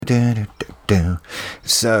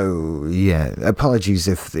So, yeah, apologies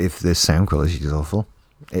if the sound quality is awful.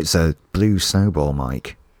 It's a blue snowball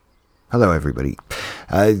mic. Hello, everybody.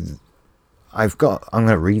 I'm going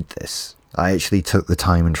to read this. I actually took the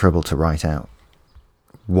time and trouble to write out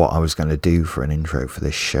what I was going to do for an intro for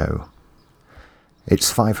this show.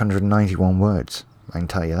 It's 591 words, I can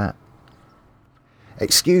tell you that.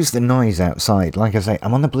 Excuse the noise outside. Like I say,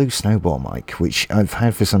 I'm on the blue snowball mic, which I've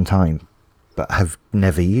had for some time, but have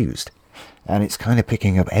never used. And it's kind of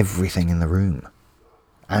picking up everything in the room.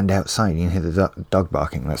 And outside, you can hear the dog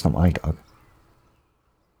barking. That's not my dog.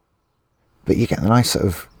 But you get a nice sort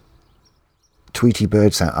of Tweety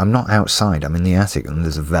bird sound. I'm not outside, I'm in the attic and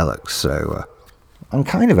there's a Velux, so I'm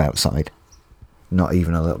kind of outside. Not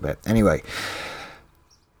even a little bit. Anyway,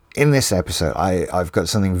 in this episode, I've got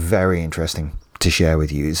something very interesting to share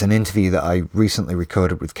with you. It's an interview that I recently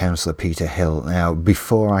recorded with Councillor Peter Hill. Now,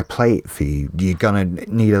 before I play it for you, you're going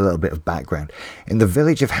to need a little bit of background. In the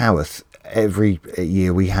village of Haworth, every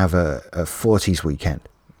year we have a 40s weekend.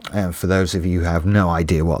 And for those of you who have no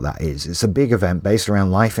idea what that is, it's a big event based around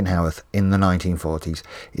life in Haworth in the 1940s,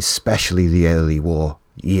 especially the early war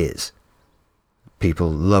years. People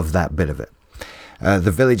love that bit of it.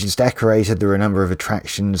 The village is decorated. There are a number of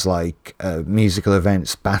attractions like musical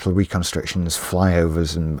events, battle reconstructions,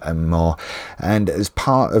 flyovers and more. And as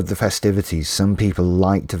part of the festivities, some people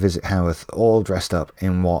like to visit Haworth all dressed up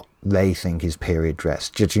in what they think is period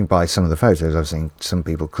dress. Judging by some of the photos I've seen, some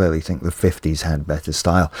people clearly think the 50s had better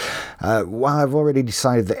style. While I've already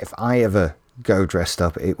decided that if I ever go dressed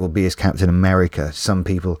up, it will be as Captain America, some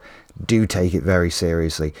people do take it very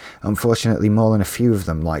seriously. Unfortunately, more than a few of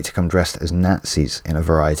them like to come dressed as Nazis in a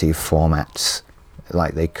variety of formats,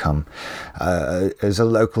 like they come. As a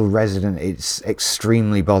local resident, it's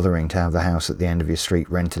extremely bothering to have the house at the end of your street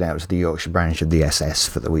rented out to the Yorkshire branch of the SS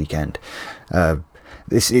for the weekend.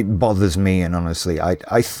 It bothers me, and honestly,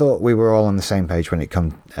 I thought we were all on the same page when it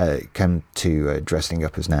came to dressing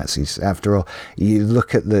up as Nazis. After all, you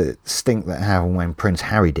look at the stink that happened when Prince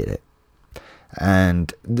Harry did it.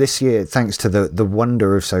 And this year, thanks to the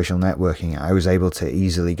wonder of social networking, I was able to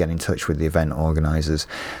easily get in touch with the event organisers,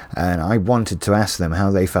 and I wanted to ask them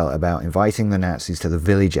how they felt about inviting the Nazis to the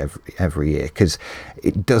village every year, because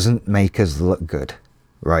it doesn't make us look good,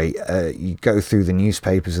 right? You go through the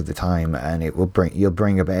newspapers of the time, and you'll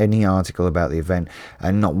bring up any article about the event,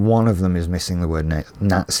 and not one of them is missing the word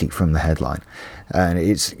Nazi from the headline. And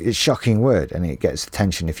it's a shocking word, and it gets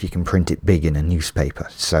attention if you can print it big in a newspaper.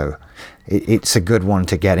 So it's a good one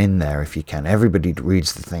to get in there if you can. Everybody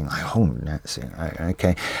reads the thing like, oh, Nazi,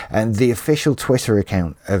 okay. And the official Twitter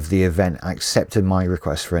account of the event accepted my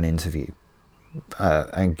request for an interview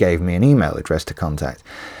and gave me an email address to contact.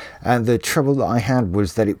 And the trouble that I had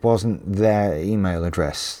was that it wasn't their email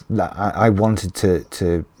address. That I wanted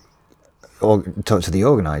to talk to the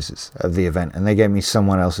organisers of the event, and they gave me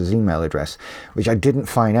someone else's email address, which I didn't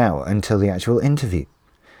find out until the actual interview.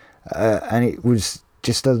 And it was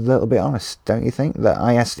just a little bit honest, don't you think? That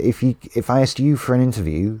I asked if I asked you for an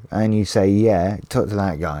interview and you say, yeah, talk to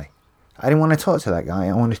that guy. I didn't want to talk to that guy,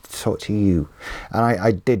 I wanted to talk to you. And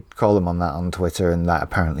I did call them on that on Twitter, and that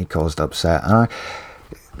apparently caused upset. And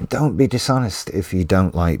don't be dishonest if you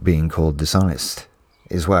don't like being called dishonest,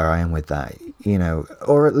 is where I am with that, you know.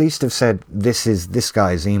 Or at least have said, this is this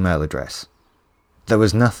guy's email address. There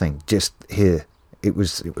was nothing, just here. It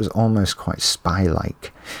was almost quite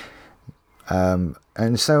spy-like.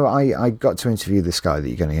 And so I got to interview this guy that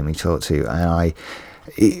you're going to hear me talk to, and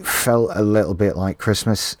it felt a little bit like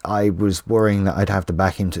Christmas. I was worrying that I'd have to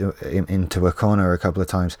back into a corner a couple of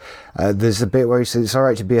times. There's a bit where he says it's all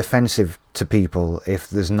right to be offensive to people if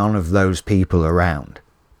there's none of those people around,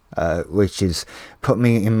 which is put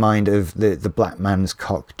me in mind of the black man's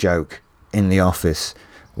cock joke in The Office,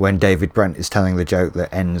 when David Brent is telling the joke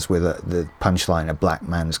that ends with the punchline, a black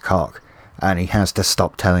man's cock. And he has to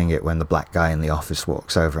stop telling it when the black guy in the office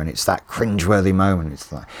walks over, and it's that cringeworthy moment.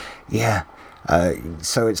 It's like, yeah.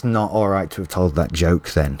 So it's not all right to have told that joke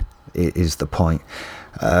then, is the point.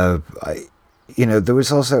 There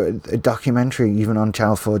was also a documentary, even on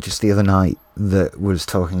Channel 4 just the other night, that was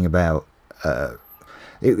talking about,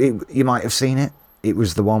 you might have seen it. It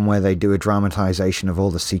was the one where they do a dramatisation of all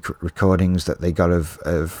the secret recordings that they got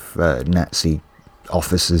of Nazi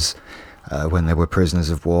officers when they were prisoners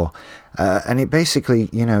of war. And it basically,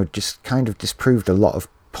 just kind of disproved a lot of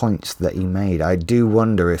points that he made. I do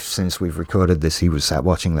wonder if, since we've recorded this, he was sat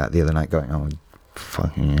watching that the other night going, oh,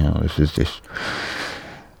 fucking hell, this is just...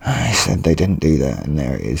 I said they didn't do that, and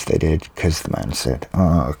there it is, they did, because the man said,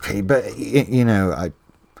 oh, okay. But,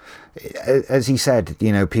 as he said,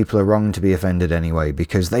 people are wrong to be offended anyway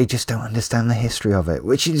because they just don't understand the history of it,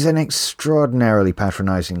 which is an extraordinarily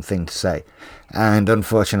patronizing thing to say. And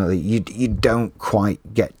unfortunately, you don't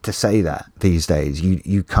quite get to say that these days.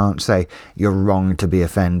 You can't say you're wrong to be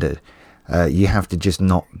offended. You have to just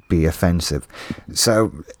not be offensive.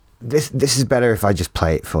 So this is better if I just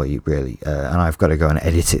play it for you, really. And I've got to go and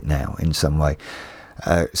edit it now in some way.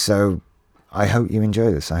 So I hope you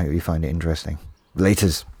enjoy this. I hope you find it interesting.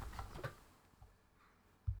 Laters.